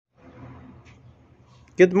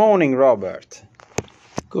Good morning, Robert.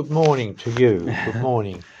 Good morning to you. Good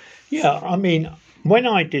morning. Yeah, I mean, when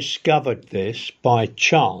I discovered this by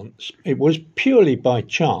chance, it was purely by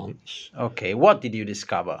chance, Okay, what did you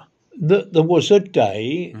discover? that there was a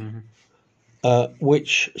day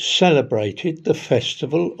which celebrated the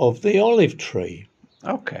festival of the olive tree.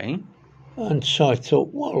 Okay. And so I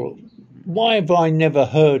thought, well, why have I never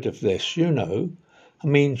heard of this, I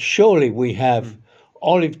mean, surely we have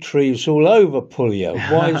olive trees all over Puglia.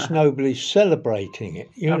 Why is nobody celebrating it,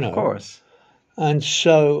 Of course. And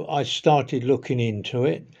so I started looking into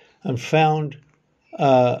it and found,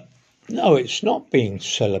 no, it's not being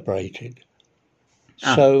celebrated.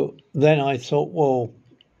 So then I thought, well,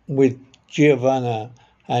 with Giovanna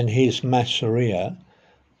and his masseria,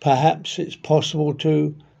 perhaps it's possible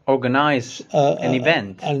to Organize an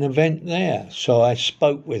event. An event there. So I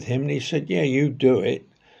spoke with him, and he said, "Yeah, you do it.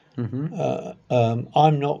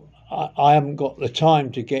 I'm not. I haven't got the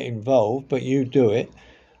time to get involved, but you do it."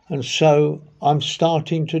 And so I'm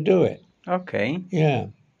starting to do it. Okay. Yeah.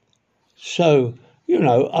 So I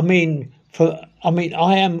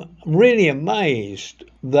am really amazed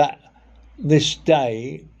that this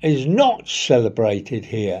day is not celebrated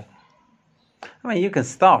here. I mean, you can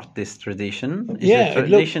start this tradition. It's Yeah, a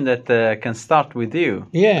tradition that can start with you.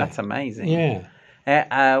 Yeah. That's amazing. Yeah.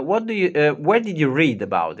 Where did you read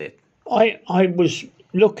about it? I was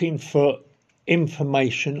looking for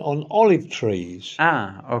information on olive trees.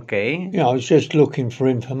 Okay. I was just looking for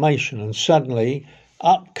information, and suddenly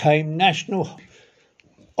up came National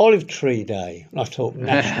Olive Tree Day. I thought,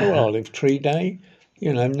 National Olive Tree Day?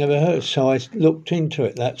 Never heard. So I looked into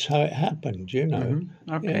it. That's how it happened,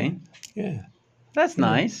 Okay. Yeah. That's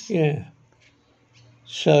nice. Yeah.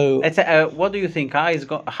 So, what do you think?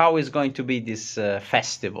 How is going to be this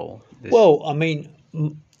festival? well, I mean,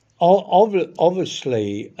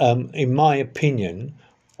 obviously, in my opinion,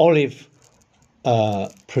 olive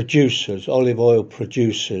oil producers,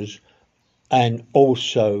 and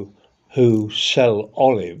also who sell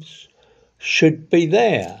olives should be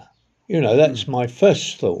there. That's my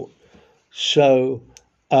first thought. So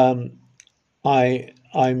I'm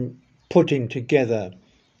putting together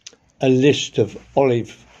a list of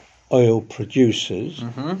olive oil producers,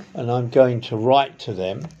 and I'm going to write to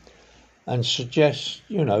them and suggest,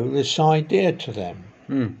 this idea to them.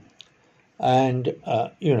 And,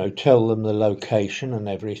 tell them the location and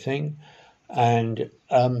everything. And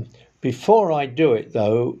before I do it,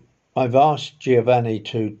 though, I've asked Giovanni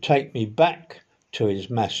to take me back to his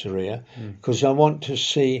masseria because I want to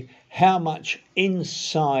see how much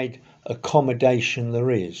inside accommodation there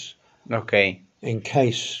is. Okay. In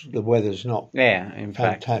case the weather's not in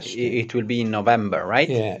fantastic. Fact, it will be in November, right?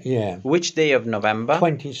 Yeah. Which day of November?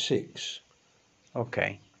 26.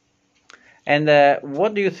 Okay. And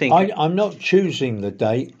what do you think? I'm not choosing the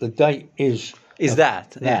date. The date is...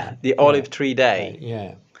 the Olive Tree Day?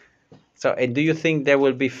 Yeah. So, do you think there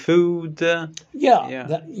will be food?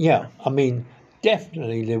 Yeah. I mean,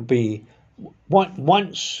 definitely there'll be...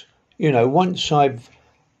 Once I've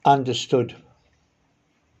understood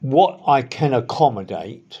what I can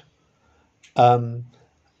accommodate, and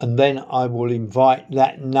then I will invite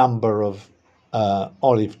that number of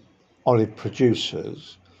olive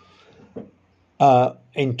producers.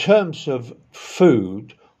 In terms of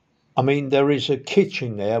food, I mean, there is a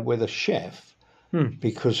kitchen there with a chef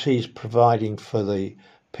because he's providing for the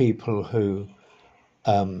people who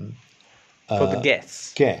for the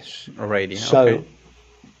guests. Guests already. So,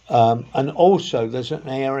 okay. And also there's an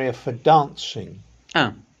area for dancing.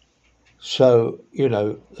 So,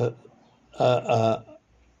 the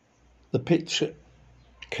picture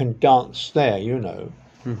can dance there,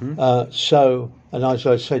 So, and as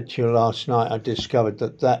I said to you last night, I discovered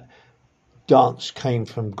that dance came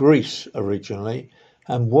from Greece originally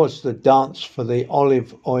and was the dance for the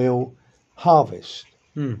olive oil harvest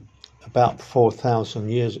about 4,000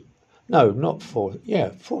 years. No, not 4,000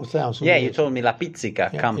 years. Yeah, you told me La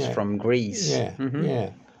Pizzica comes from Greece.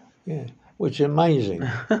 Yeah, which is amazing.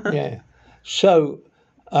 Yeah. So,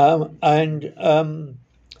 I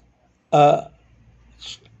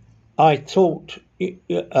thought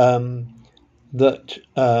that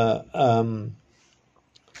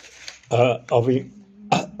of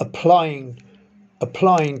applying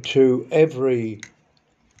to every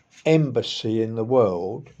embassy in the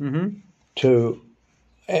world, to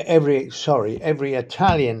every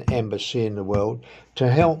Italian embassy in the world, to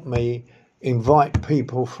help me invite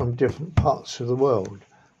people from different parts of the world.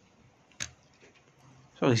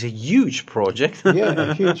 So it's a huge project. Yeah,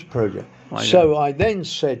 a huge project. So I then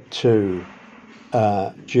said to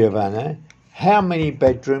Giovanna, how many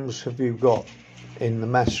bedrooms have you got in the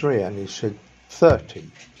masseria? And he said 30.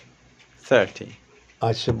 30.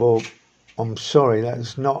 I said, well, I'm sorry,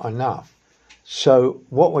 that's not enough. So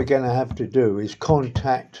what we're going to have to do is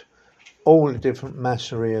contact all the different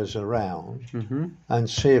masserias around and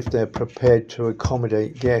see if they're prepared to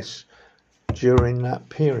accommodate guests during that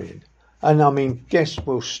period. And I mean, guests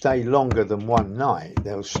will stay longer than one night.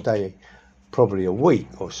 They'll stay probably a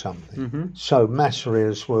week or something. So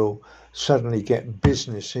masserias will suddenly get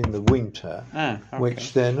business in the winter,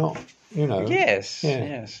 which they're not, you know. Yes,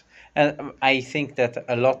 yes. And I think that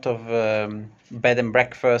a lot of bed and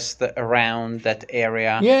breakfast around that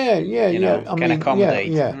area, can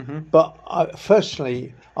accommodate. But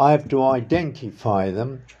firstly, I have to identify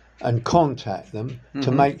them and contact them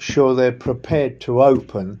to make sure they're prepared to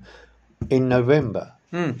open in November.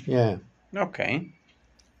 Yeah. Okay.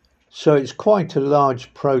 So it's quite a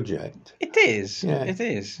large project. It is. Yeah. It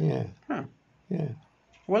is. Yeah. Huh. Yeah.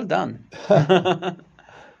 Well done.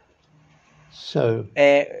 So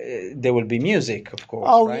there will be music, of course.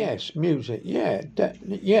 Oh, right? yes, music. Yeah,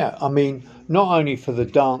 yeah. I mean, not only for the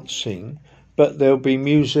dancing, but there'll be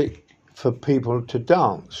music for people to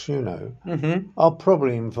dance. You know, I'll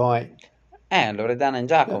probably invite. Loredana and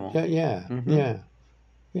Giacomo.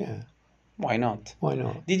 Yeah. Why not? Why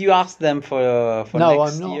not? Did you ask them for No,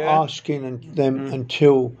 next I'm not year? asking them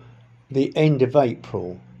until the end of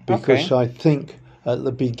April, because I think at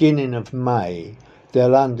the beginning of May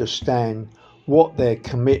they'll understand what their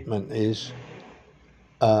commitment is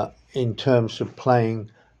in terms of playing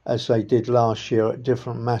as they did last year at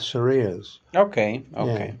different masserias. Okay.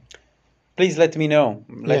 Please let me know.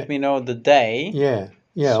 Let me know the day.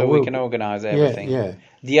 So we can organize everything. Yeah.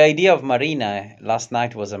 The idea of Marina last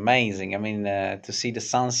night was amazing. I mean, to see the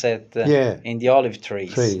sunset in the olive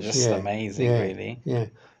trees, just amazing, really. Yeah.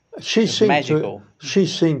 She seemed magical. She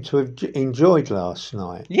seemed to have enjoyed last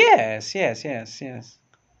night. Yes.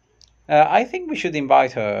 I think we should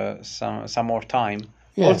invite her some more time.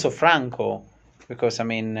 Yeah. Also Franco, because I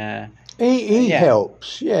mean he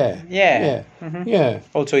helps. Yeah.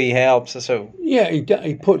 Also he helps. So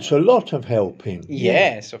he puts a lot of help in.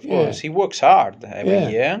 Yes, of course. He works hard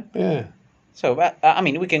every year. Yeah. So I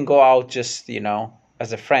mean, we can go out just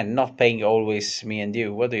as a friend, not paying always me and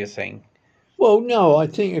you. What do you think? Well, no, I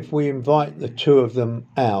think if we invite the two of them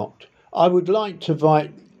out, I would like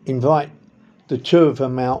to invite the two of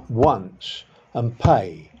them out once and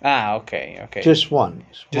pay. Okay. Just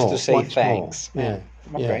once. Just to say thanks. More.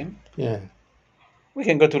 Okay. Yeah. We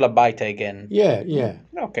can go to La Baita again. Yeah.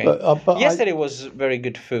 Okay. But yesterday was very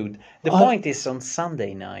good food. The point is on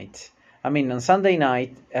Sunday night. I mean, on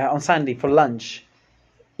Sunday for lunch,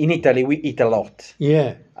 in Italy we eat a lot.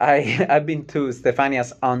 Yeah. I've been to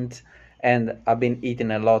Stefania's aunt and I've been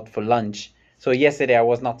eating a lot for lunch. So yesterday I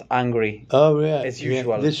was not hungry. Oh yeah, as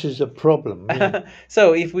usual. Yeah, this is a problem. Yeah.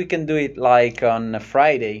 So if we can do it like on a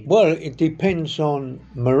Friday. Well, it depends on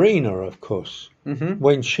Marina, of course.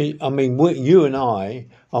 When you and I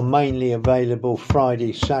are mainly available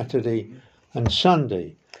Friday, Saturday, and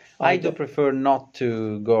Sunday. I do prefer not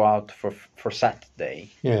to go out for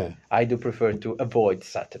Saturday. Yeah. I do prefer to avoid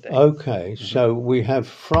Saturday. Okay, so we have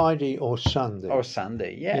Friday or Sunday. Or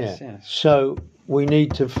Sunday, yes. So we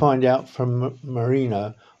need to find out from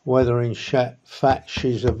Marina whether in fact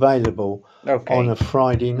she's available on a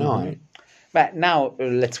Friday night. But now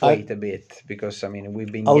let's wait a bit, because I mean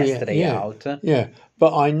we've been yesterday out. Yeah,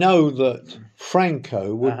 but I know that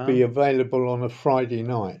Franco would be available on a Friday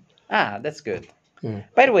night. That's good. Yeah.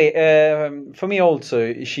 By the way, for me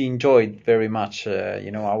also, she enjoyed very much,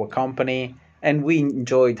 our company, and we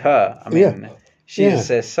enjoyed her. I mean,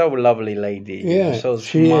 she's a so lovely lady, so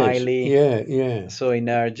smiley, so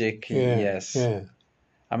energetic. Yes. Yeah.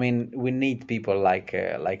 I mean, we need people like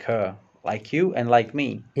her, like you, and like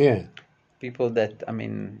me. Yeah. People that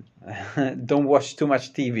don't watch too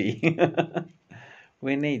much TV.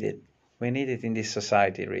 We need it. We need it in this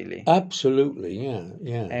society, really. Absolutely,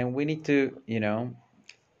 yeah. And we need to,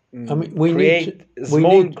 we create a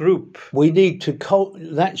small group. We need to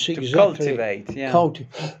cultivate.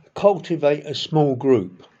 Cultivate a small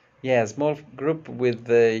group. Yeah, a small group with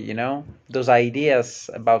those ideas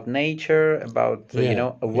about nature, about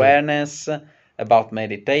awareness, about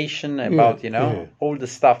meditation, about all the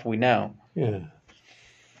stuff we know. Yeah.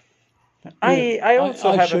 I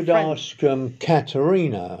also have should a friend. ask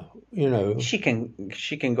Katerina. She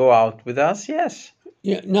can go out with us. Yes.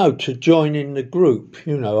 Yeah, no, to join in the group.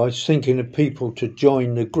 I was thinking of people to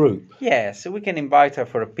join the group. Yeah, so we can invite her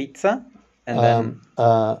for a pizza, and then.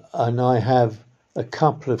 And I have a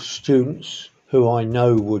couple of students who I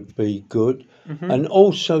know would be good, and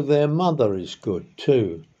also their mother is good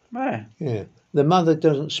too. Yeah. Yeah, the mother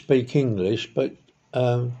doesn't speak English, but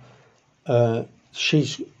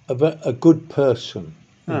she's a good person.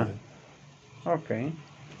 Okay.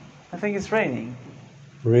 I think it's raining.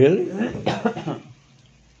 Really?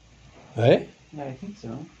 Eh? Yeah, I think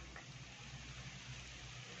so.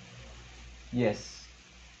 Yes.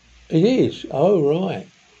 It is? Oh, right.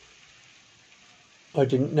 I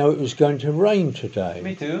didn't know it was going to rain today.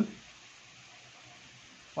 Me too.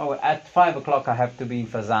 Well, at 5 o'clock I have to be in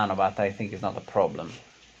Fasano, but I think it's not a problem.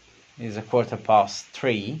 It's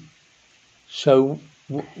 3:15. So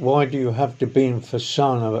why do you have to be in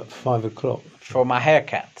Fasano at 5 o'clock? For my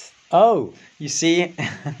haircut. Oh. You see?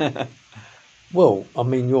 Well, I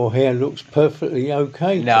mean, your hair looks perfectly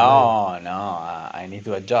okay. No, I need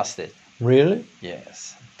to adjust it. Really?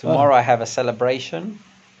 Yes. Tomorrow I have a celebration,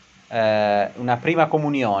 una prima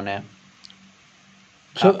comunione.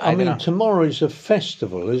 So, I mean, tomorrow is a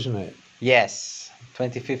festival, isn't it? Yes,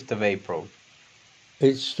 25th of April.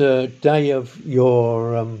 It's the day of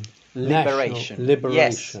your liberation.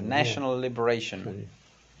 Yes, national liberation.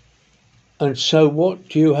 And so what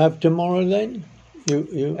do you have tomorrow then?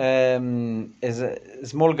 As a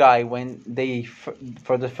small guy, when they,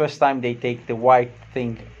 for the first time, they take the white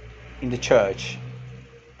thing in the church.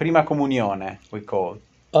 Prima comunione, we call.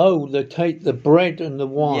 Oh, they take the bread and the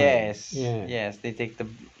wine. Yes, yes, they take the,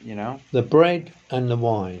 the bread and the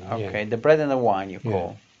wine. Okay, the bread and the wine you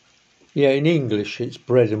call. Yeah, in English it's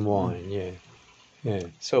bread and wine. Yeah.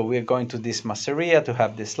 So we're going to this masseria to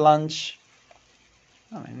have this lunch.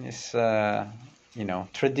 I mean, it's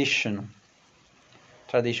tradition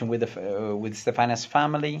with Stefana's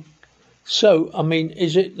family. So, I mean,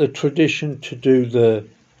 is it the tradition to do the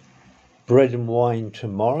bread and wine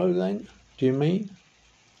tomorrow then? Do you mean?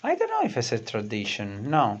 I don't know if it's a tradition.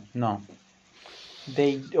 No.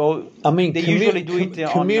 They usually do it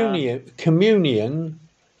on communion.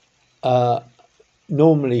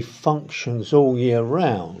 Normally functions all year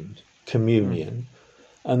round. Communion,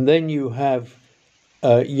 and then you have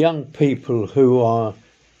young people who are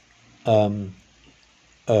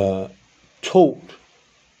taught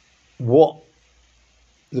what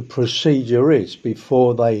the procedure is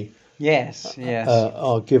before they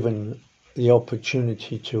are given the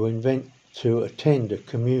opportunity to attend a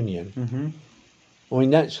communion. Mm-hmm. I mean,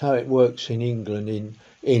 that's how it works in England.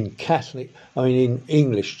 In Catholic, I mean, in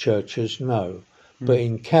English churches, no, but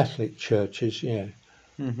in Catholic churches, yeah.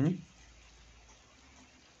 Mm-hmm.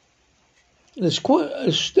 There's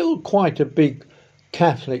still quite a big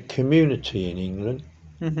Catholic community in England.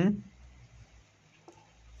 Mm-hmm.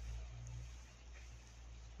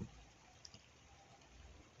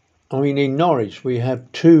 I mean, in Norwich we have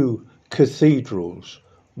 2 cathedrals,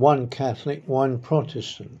 one Catholic, one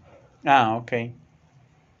Protestant. Ah, okay.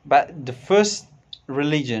 But the first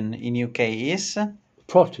religion in UK is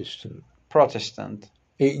Protestant. Protestant.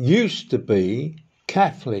 It used to be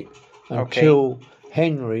Catholic until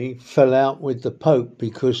Henry fell out with the Pope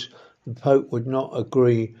because the Pope would not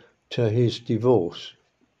agree to his divorce,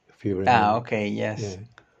 if you remember. Ah, okay, yes.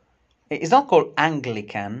 Yeah. It's not called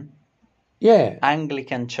Anglican. Yeah.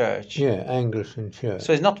 Anglican Church. Yeah, Anglican Church.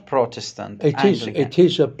 So it's not Protestant. It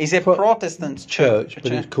is a Protestant church,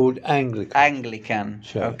 but it's called Anglican. Anglican.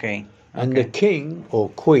 Church. Okay. And the king or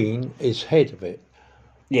queen is head of it.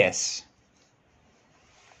 Yes.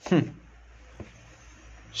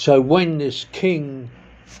 So when this king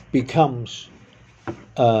becomes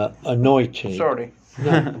anointed,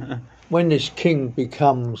 when this king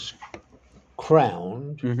becomes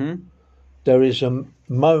crowned, there is a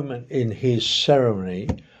moment in his ceremony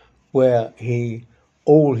where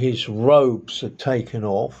all his robes are taken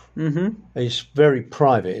off. It's very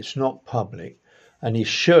private; it's not public, and his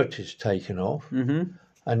shirt is taken off,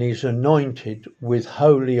 and he's anointed with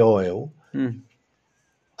holy oil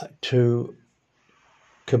to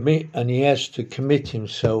commit, and he has to commit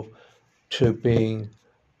himself to being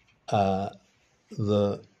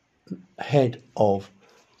the head of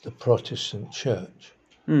the Protestant church.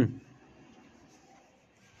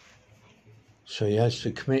 So he has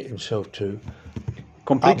to commit himself to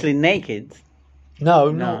completely naked.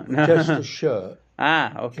 No, just a shirt.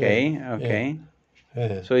 Ah, okay.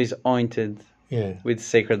 Yeah. So he's anointed with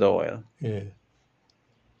sacred oil. Yeah.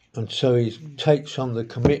 And so he takes on the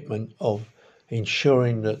commitment of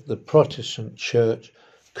ensuring that the Protestant church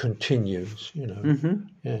continues,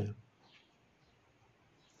 Yeah.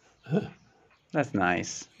 That's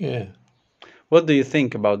nice. Yeah. What do you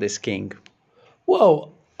think about this king?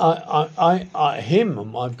 Well,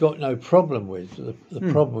 him I've got no problem with.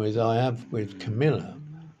 The problem is I have with Camilla.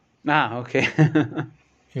 Ah, okay.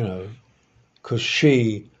 Because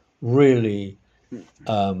she really,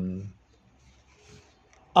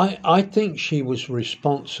 I think she was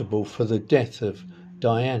responsible for the death of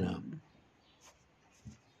Diana.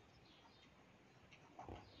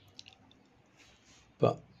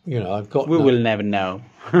 but I've got. We will never know.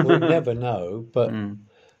 We'll never know, but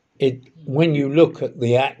when you look at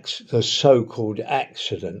the so-called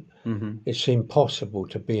accident, it's impossible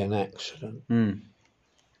to be an accident.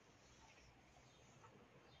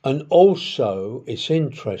 And also, it's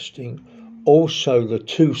interesting. Also, the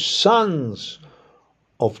two sons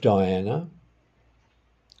of Diana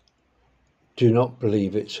do not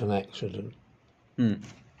believe it's an accident. And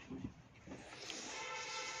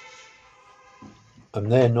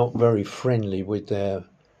they're not very friendly with their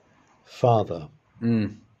father.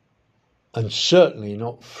 And certainly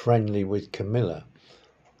not friendly with Camilla.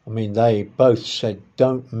 I mean, they both said,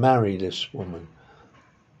 don't marry this woman.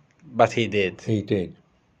 But he did. He did.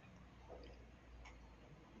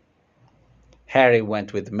 Harry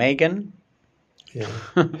went with Meghan. Yeah.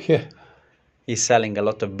 Yeah. He's selling a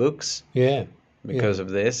lot of books. Yeah. Because of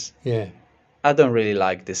this. Yeah. I don't really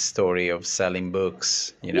like this story of selling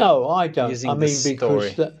books. No, I don't. I mean,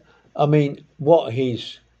 because what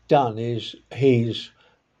he's done is he's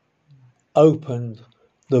opened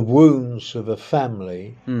the wounds of a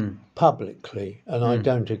family publicly, and I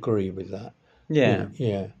don't agree with that. Yeah.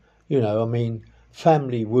 Yeah. I mean,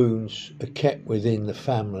 family wounds are kept within the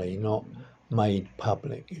family, not made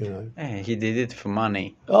public, Yeah, he did it for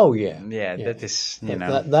money. Oh, yeah. Yeah, that is,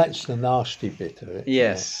 That's the nasty bit of it.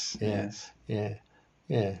 Yes, yes. Yeah.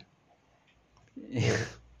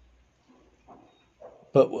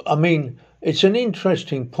 But, I mean, it's an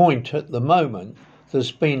interesting point at the moment.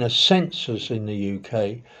 There's been a census in the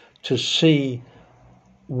UK to see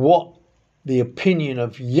what the opinion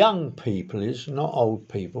of young people is, not old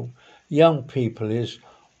people, young people is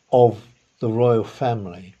of the royal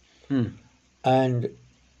family. And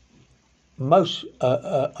most,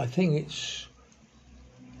 I think it's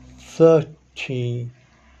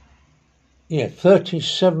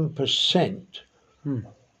 37%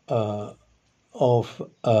 of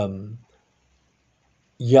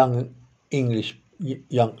young English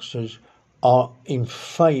youngsters are in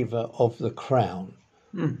favour of the crown.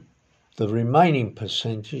 The remaining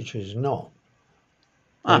percentage is not.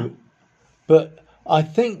 But I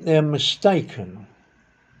think they're mistaken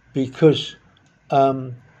because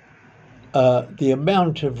the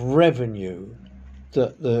amount of revenue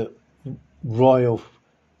that the royal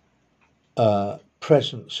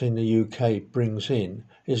presence in the UK brings in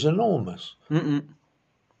is enormous.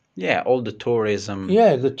 Yeah, all the tourism.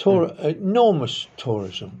 Yeah, enormous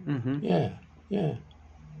tourism. Yeah.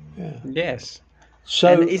 Yes.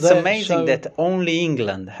 So and it's amazing that only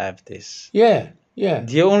England have this. Yeah.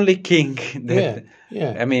 The only king that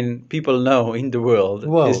I mean people know in the world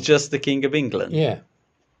is just the King of England. Yeah.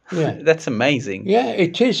 That's amazing. Yeah,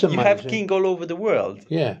 it is amazing. You have king all over the world.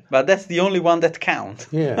 Yeah. But that's the only one that counts.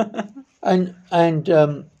 Yeah. And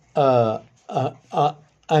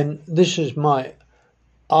this is my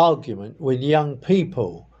argument with young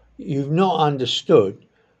people. You've not understood.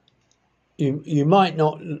 You might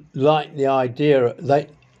not like the idea that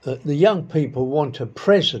the young people want a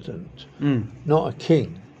president, not a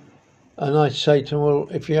king. And I say to them, well,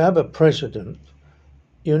 if you have a president,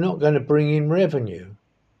 you're not going to bring in revenue.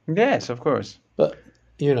 Yes, of course. But,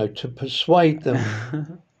 to persuade them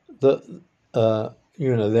that,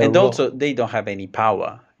 they're and also, they don't have any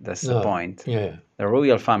power. That's the point. Yeah. The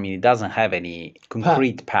royal family doesn't have any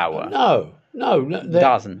concrete power. No. It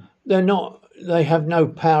doesn't. They're not. They have no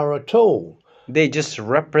power at all. They just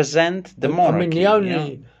represent the monarchy. I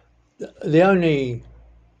mean, the only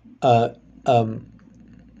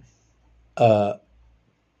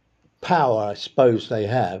power I suppose they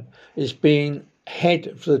have is being head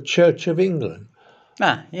of the Church of England.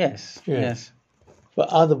 Yes. But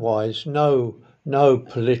otherwise, no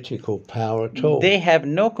political power at all. They have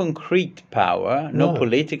no concrete power, no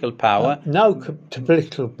political power. No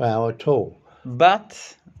political power at all.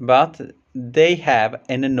 But they have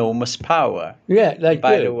an enormous power. Yeah, they do.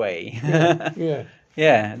 By the way. Yeah.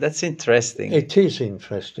 Yeah, that's interesting. It is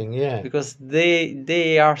interesting, yeah. Because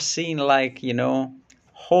they are seen like,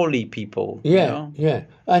 holy people. Yeah, yeah.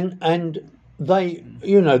 And they,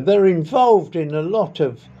 they're involved in a lot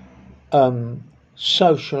of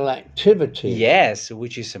social activity. Yes,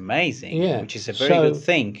 which is amazing. Yeah. Which is a very good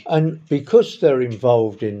thing. And because they're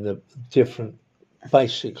involved in the different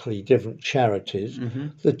charities,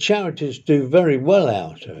 the charities do very well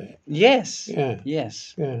out of it. Yes. Yeah.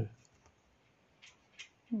 Yes. Yeah.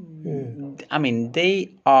 I mean,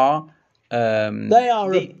 they are.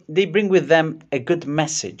 They bring with them a good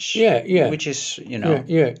message. Yeah. Which is,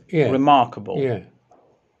 remarkable. Yeah.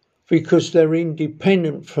 Because they're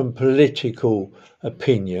independent from political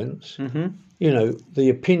opinions. The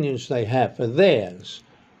opinions they have are theirs.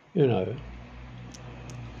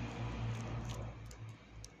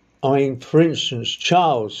 I mean, for instance,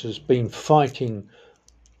 Charles has been fighting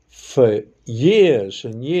for years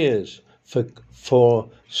and years for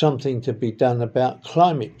something to be done about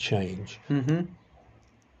climate change. Mm-hmm.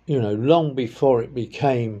 You know, long before it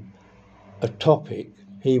became a topic,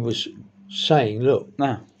 he was saying, look,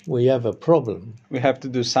 we have a problem. We have to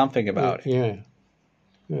do something about it.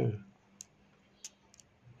 Yeah.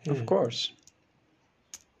 Of course.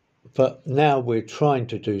 But now we're trying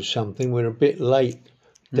to do something. We're a bit late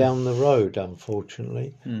down the road,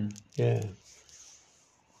 unfortunately. Yeah.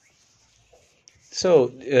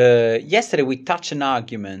 So yesterday we touched an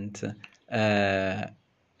argument.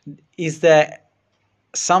 Is there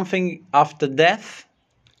something after death?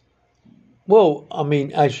 Well, I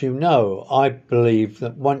mean, as you know, I believe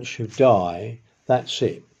that once you die, that's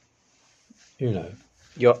it. You know,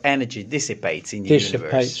 your energy dissipates in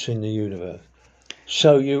the universe.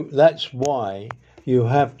 So that's why you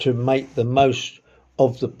have to make the most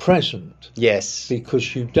of the present. Yes.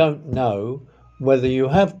 Because you don't know whether you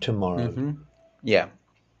have tomorrow. Mm-hmm. Yeah,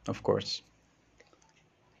 of course.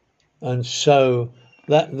 And so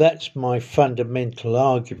that's my fundamental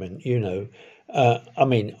argument, you know. I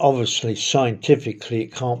mean, obviously, scientifically,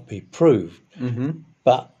 it can't be proved. Mm-hmm.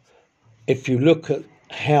 But if you look at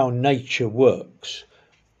how nature works,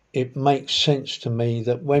 it makes sense to me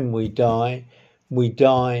that when we die,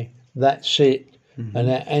 that's it, and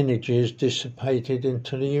that energy is dissipated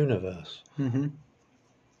into the universe. Mm-hmm.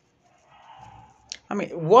 I mean,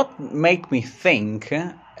 what makes me think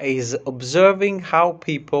is observing how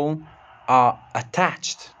people are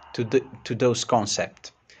attached to those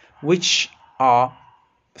concepts, which are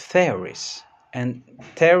theories. And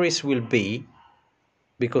theories will be,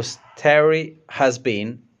 because theory has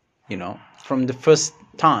been, you know, from the first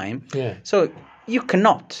time. Yeah. So you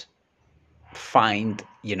cannot find,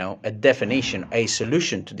 you know, a definition, a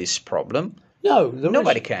solution to this problem. No,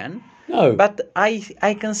 nobody can. No. But I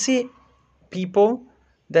can see people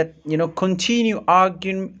that, you know, continue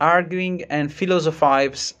arguing and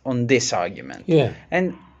philosophize on this argument. Yeah.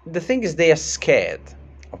 And the thing is, they are scared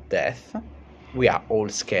of death. We are all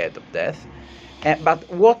scared of death. But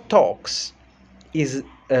what talks is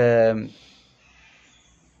the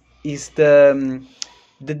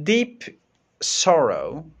deep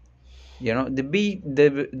sorrow, you know,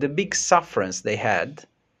 the big sufferance they had,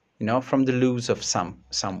 you know, from the loss of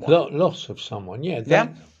someone. Loss of someone, yeah.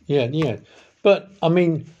 Yeah. But I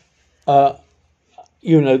mean,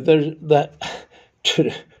 you know, there's that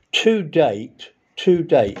to date,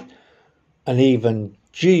 and even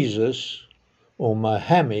Jesus or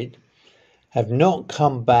Muhammad have not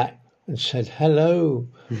come back and said, "Hello,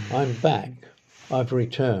 I'm back. I've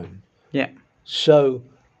returned." Yeah. So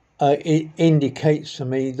it indicates to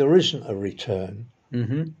me there isn't a return.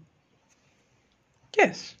 Mm-hmm.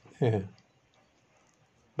 Yes. Yeah.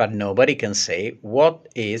 But nobody can say what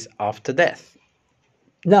is after death.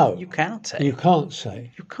 No. You cannot say. You can't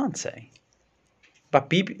say. You can't say. But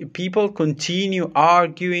people continue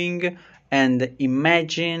arguing and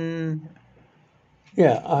imagine.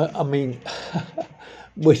 Yeah, I mean,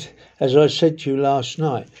 as I said to you last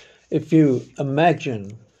night, if you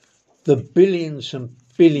imagine the billions and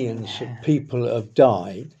billions of people that have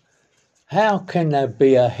died, how can there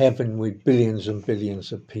be a heaven with billions and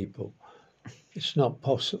billions of people? It's not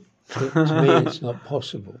possible. To me, it's not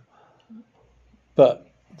possible. But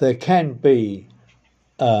there can be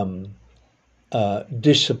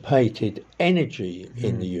dissipated energy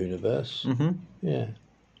in the universe. Mm-hmm. Yeah.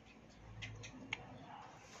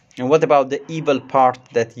 And what about the evil part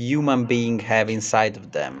that human beings have inside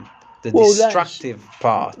of them? The destructive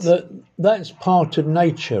part. That's part of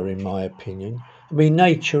nature, in my opinion. I mean,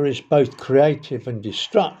 nature is both creative and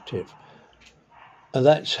destructive. And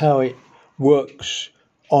that's how it works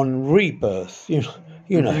on rebirth. You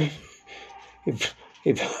know, if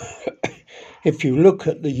you look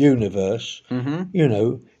at the universe, you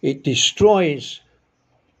know, it destroys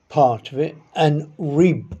part of it and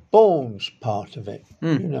reborns part of it.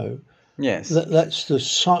 You know, yes, that's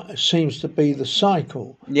seems to be the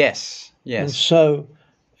cycle. Yes. And so,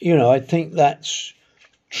 you know, I think that's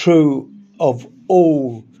true of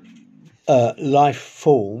all life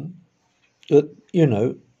form. That, you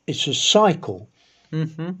know, it's a cycle.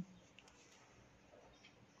 Mm-hmm.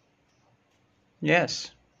 Yes.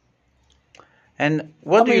 And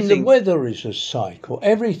what do you think? The weather is a cycle.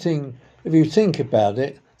 Everything, if you think about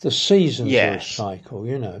it, the seasons are a cycle,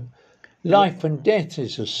 you know. Life and death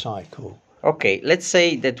is a cycle. Okay, let's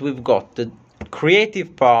say that we've got the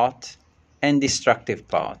creative part and destructive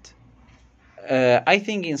part. I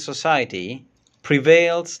think in society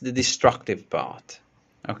prevails the destructive part,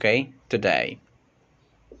 okay, today.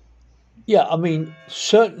 Yeah, I mean,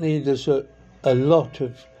 certainly there's a lot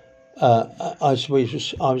of, as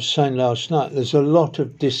I was saying last night, there's a lot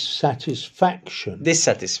of dissatisfaction.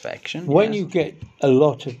 When yes. you get a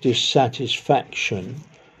lot of dissatisfaction,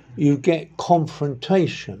 you get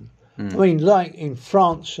confrontation. I mean, like in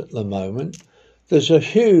France at the moment, there's a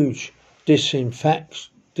huge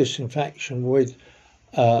dissatisfaction with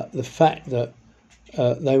the fact that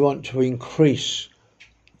they want to increase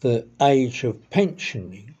the age of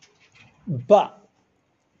pensioning. But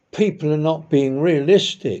people are not being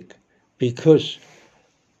realistic because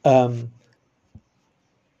all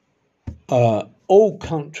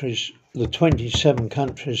countries, the 27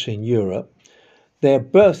 countries in Europe, their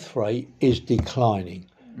birth rate is declining.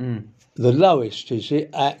 The lowest is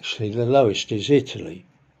Italy.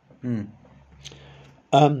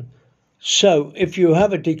 So if you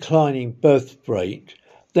have a declining birth rate,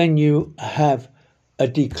 then you have a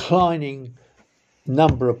declining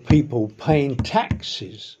number of people paying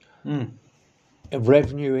taxes,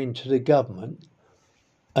 revenue into the government,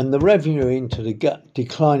 and the revenue into the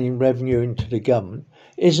declining revenue into the government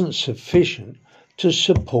isn't sufficient to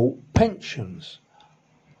support pensions.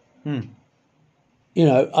 You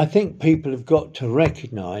know, I think people have got to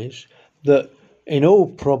recognise that in all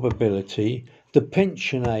probability the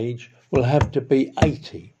pension age will have to be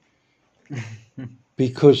 80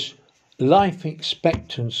 because life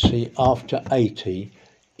expectancy after 80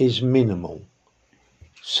 is minimal.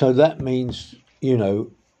 So that means, you know,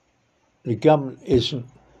 the government isn't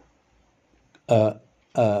in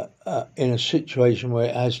a situation where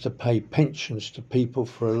it has to pay pensions to people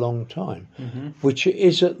for a long time, which it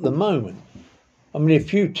is at the moment. I mean,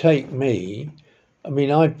 if you take me, I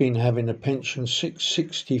mean, I've been having a pension since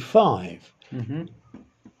 65, and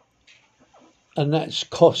that's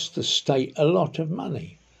cost the state a lot of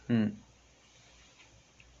money.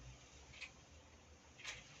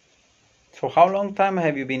 For how long time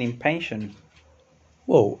have you been in pension?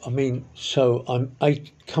 Well, I mean, so I'm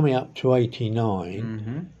coming up to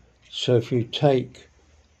 89. So if you take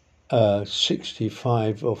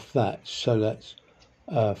 65 off that, so that's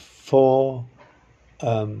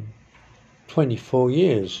 24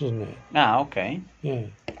 years, isn't it? Okay. Yeah.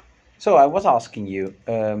 So I was asking you,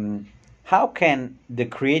 how can the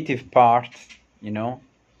creative part, you know,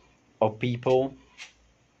 of people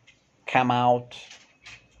come out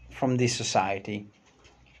from this society?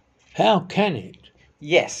 How can it?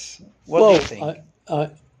 Yes. What do you think?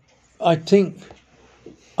 I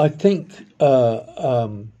think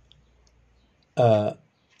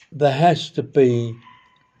there has to be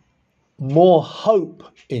more hope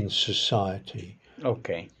in society.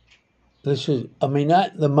 Okay. I mean,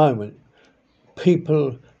 at the moment,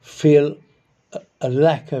 people feel a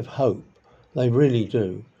lack of hope. They really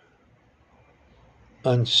do.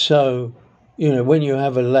 And so, you know, when you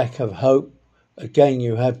have a lack of hope, again,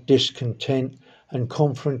 you have discontent and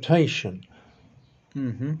confrontation. I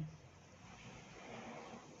mean,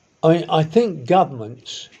 I think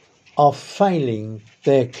governments are failing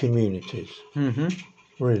their communities.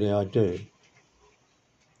 Really, I do.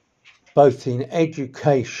 Both in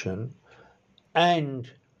education and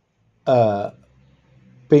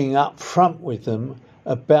being upfront with them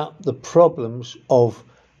about the problems of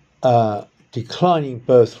declining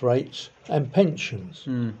birth rates and pensions.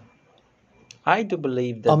 I do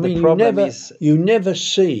believe that the problem is... You never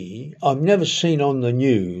see, I've never seen on the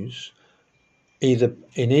news, either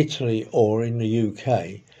in Italy or in the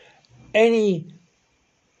UK, any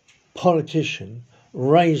politician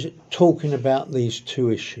talking about these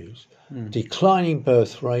two issues, declining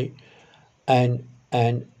birth rate and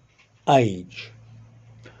age.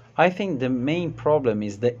 I think the main problem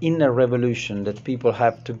is the inner revolution that people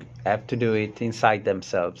have to do it inside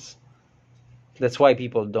themselves. That's why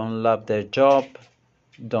people don't love their job,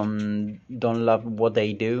 don't love what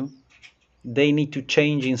they do. They need to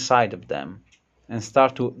change inside of them and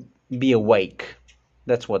start to be awake.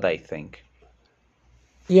 That's what I think.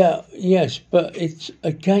 Yeah, yes, but it's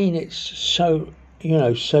so, you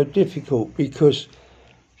know, so difficult because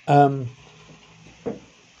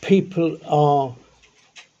people are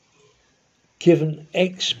given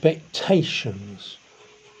expectations.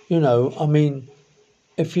 You know, I mean,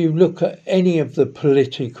 if you look at any of the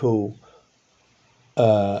political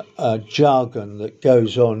jargon that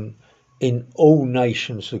goes on in all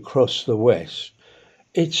nations across the West,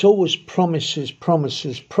 it's always promises,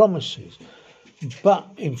 promises, promises. But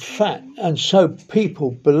in fact, and so people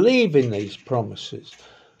believe in these promises.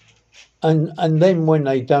 And then when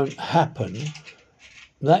they don't happen,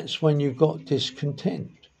 that's when you've got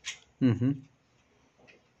discontent.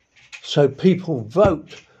 So people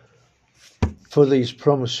vote for these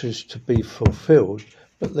promises to be fulfilled,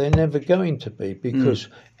 but they're never going to be because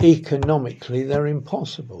economically they're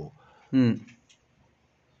impossible. And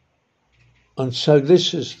so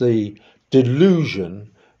this is the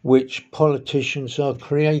delusion which politicians are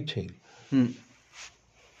creating.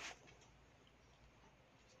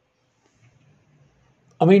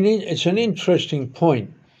 I mean, it's an interesting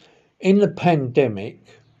point. In the pandemic,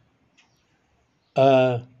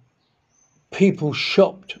 people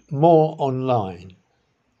shopped more online.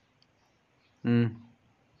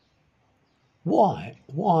 Why?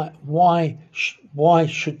 Why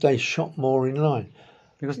should they shop more online?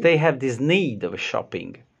 Because they have this need of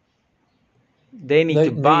shopping. They need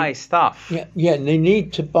to buy stuff. Yeah, they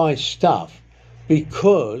need to buy stuff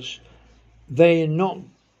because they're not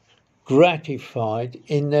gratified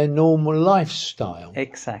in their normal lifestyle.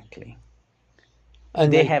 Exactly.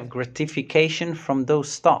 And they have gratification from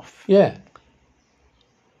those stuff. Yeah.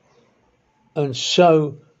 And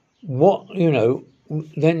so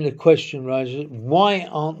then the question rises, why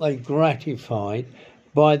aren't they gratified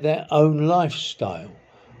by their own lifestyle?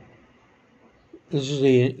 This is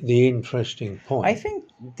the interesting point. I think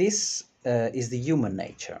this is the human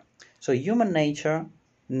nature. So human nature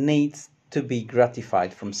needs to be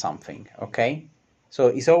gratified from something, okay? So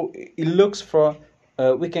it looks for,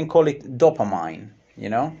 we can call it dopamine,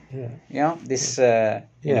 this,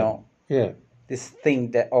 this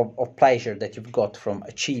thing of pleasure that you've got from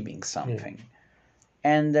achieving something. Yeah.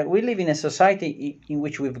 And we live in a society in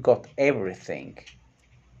which we've got everything.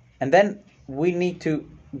 And then we need to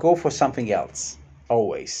go for something else,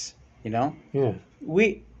 always, Yeah.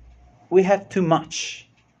 We have too much.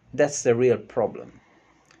 That's the real problem.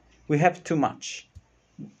 We have too much.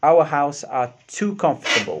 Our houses are too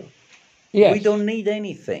comfortable. Yes. We don't need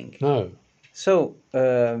anything. No. So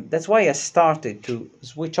that's why I started to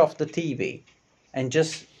switch off the TV and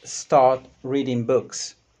just start reading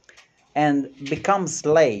books and become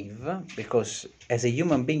slave, because as a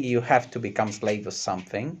human being you have to become slave of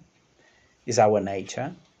something, is our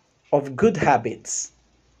nature, of good habits,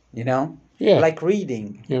 Yeah. like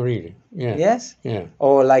reading. Yeah, reading. Yeah. Yes? Yeah.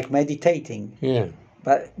 Or like meditating. Yeah.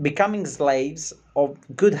 But becoming slaves of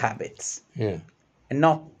good habits. Yeah. And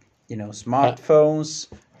not, smartphones,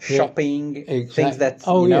 shopping, exactly. Things that,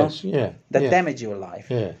 that damage your life.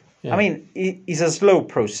 Yeah. Yeah. I mean, it's a slow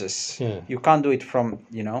process. Yeah. You can't do it from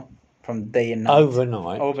day and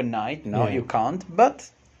night. Overnight, no, you can't. But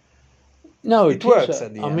no, it works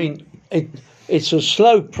at the end. I mean, it's a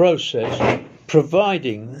slow process,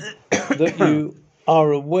 providing that you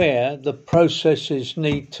are aware the processes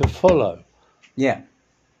need to follow. Yeah.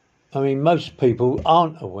 I mean, most people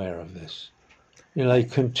aren't aware of this. They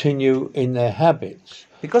continue in their habits.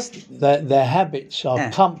 Because their habits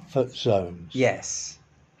are comfort zones. Yes.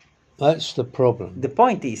 That's the problem. The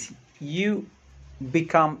point is, you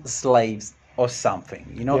become slaves of something.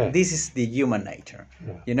 This is the human nature.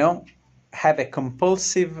 Yeah. Have a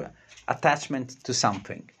compulsive attachment to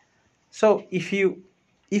something. So if you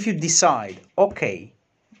decide, okay,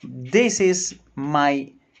 this is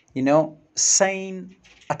my, sane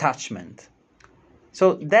attachment.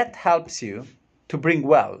 So that helps you to bring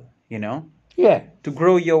Yeah. To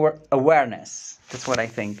grow your awareness. That's what I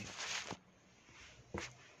think.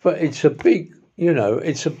 But it's a big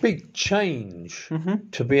change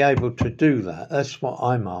to be able to do that. That's what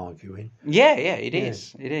I'm arguing. Yeah, it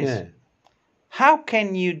is. It is. Yeah. How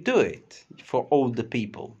can you do it for older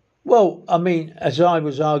people? Well, I mean, as I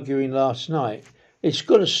was arguing last night, it's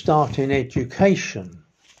got to start in education.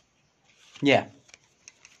 Yeah.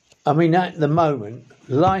 I mean, at the moment,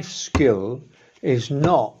 life skill is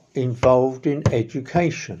not involved in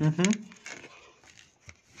education.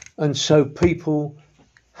 And so people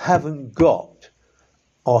haven't got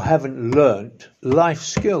or haven't learnt life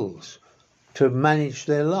skills to manage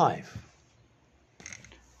their life.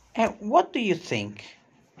 And what do you think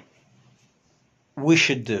we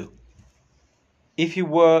should do? If you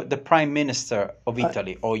were the Prime Minister of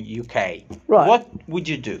Italy or UK, right, what would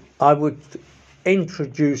you do? I would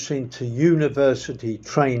introduce into university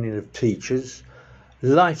training of teachers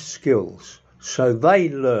life skills, so they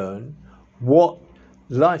learn what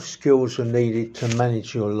life skills are needed to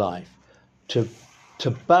manage your life, to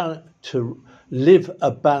live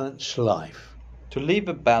a balanced life. To live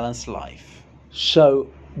a balanced life. So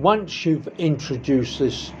once you've introduced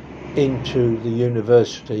this into the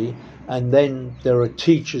university, and then there are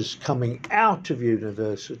teachers coming out of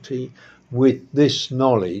university with this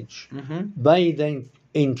knowledge, they then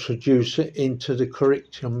introduce it into the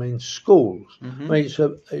curriculum in schools. I mean,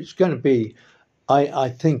 it's going to be, I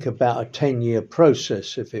think, about a 10-year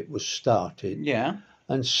process if it was started. Yeah.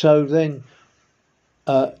 And so then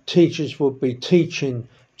teachers will be teaching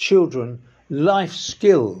children life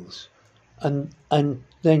skills, and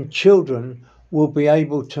then children will be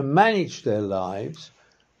able to manage their lives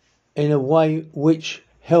in a way which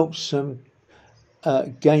helps them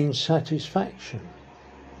gain satisfaction.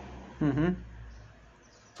 Mm-hmm.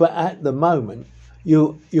 But at the moment,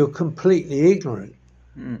 you're completely ignorant.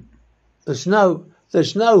 Mm. There's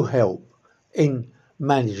no help in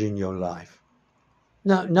managing your life.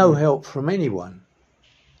 No help from anyone.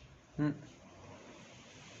 Mm.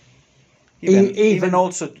 Even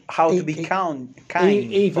also how to be kind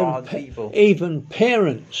for other people. Even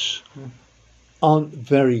parents aren't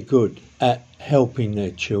very good at helping their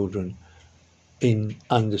children in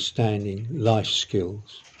understanding life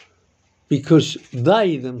skills, because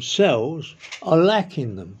they themselves are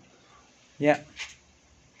lacking them. Yeah.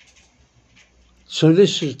 So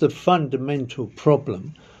this is the fundamental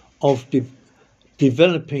problem of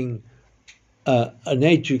developing an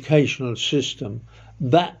educational system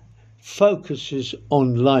that focuses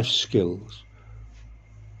on life skills.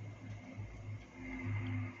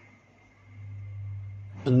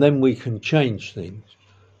 And then we can change things.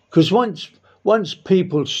 Because once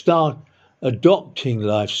people start adopting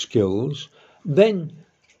life skills, then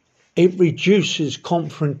it reduces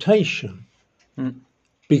confrontation,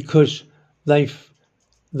 because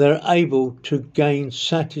they're able to gain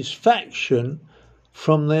satisfaction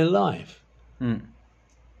from their life.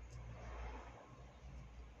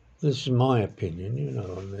 This is my opinion,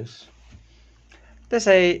 on this. There's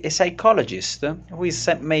a psychologist who is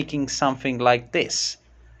making something like this.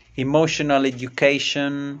 Emotional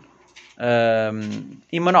education in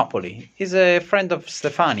Monopoly. He's a friend of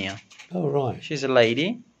Stefania. Oh, right. She's a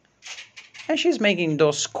lady. And she's making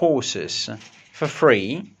those courses for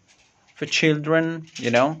free for children,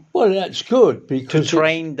 Well, that's good, because to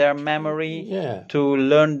train their memory, yeah, to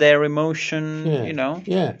learn their emotion, yeah,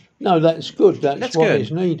 Yeah. No, that's good. That's what good.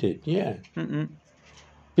 is needed, yeah.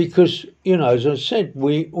 Because, as I said,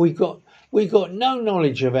 we got no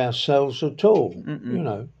knowledge of ourselves at all.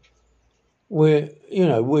 We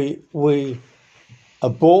are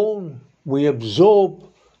born, we absorb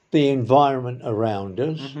the environment around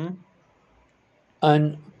us,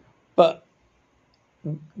 but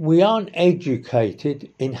we aren't educated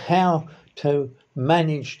in how to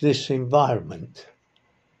manage this environment.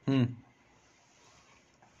 I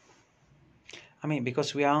mean,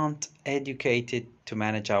 because we aren't educated to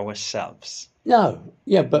manage ourselves. No,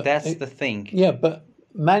 yeah, but that's the thing. Yeah, but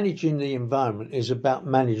managing the environment is about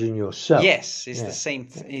managing yourself. Yes, it's the same.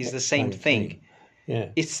 It's the same thing. Yeah,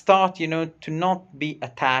 it's taught, to not be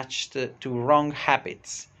attached to wrong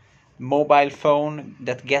habits. Mobile phone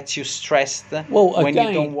that gets you stressed when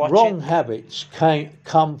you don't watch wrong habits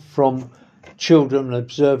come from children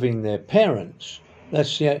observing their parents.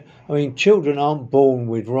 Children aren't born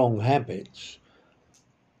with wrong habits.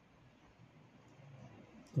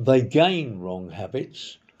 They gain wrong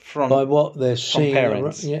habits by what they're seeing.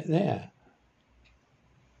 Parents. Yeah.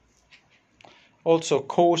 Also,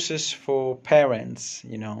 courses for parents,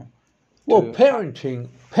 Well,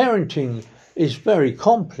 parenting is very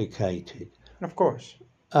complicated. Of course.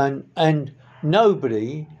 And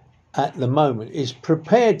nobody at the moment is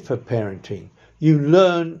prepared for parenting. You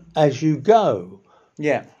learn as you go.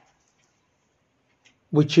 Yeah.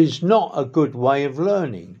 Which is not a good way of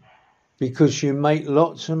learning, because you make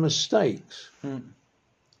lots of mistakes.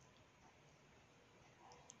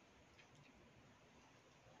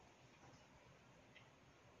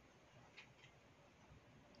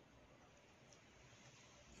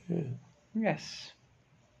 Yeah. Yes.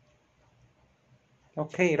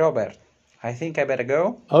 Okay, Robert. I think I better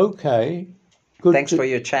go. Okay. Thanks for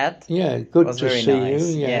your chat. Yeah, good to very see nice.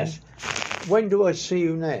 you. Yeah. Yes. When do I see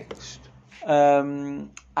you next? I'm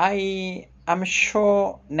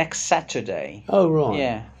sure next Saturday. Oh,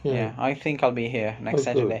 right. Yeah. I think I'll be here next Good.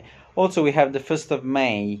 Saturday. Also, we have the 1st of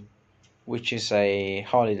May, which is a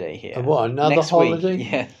holiday here. What, another next holiday?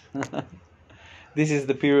 Week. Yes. This is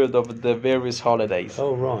the period of the various holidays.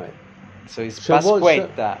 Oh, right. So it's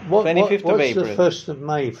Pasquetta, 25th of April. What's the 1st of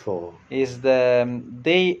May for? Is the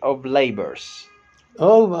Day of Labours.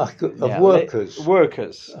 Oh, my God, of workers.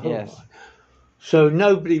 Workers, oh, yes. Right. So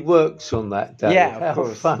nobody works on that day. Yeah, of How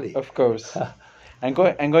course. funny. Of course. I'm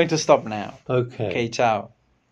going to stop now. Okay. Okay, ciao.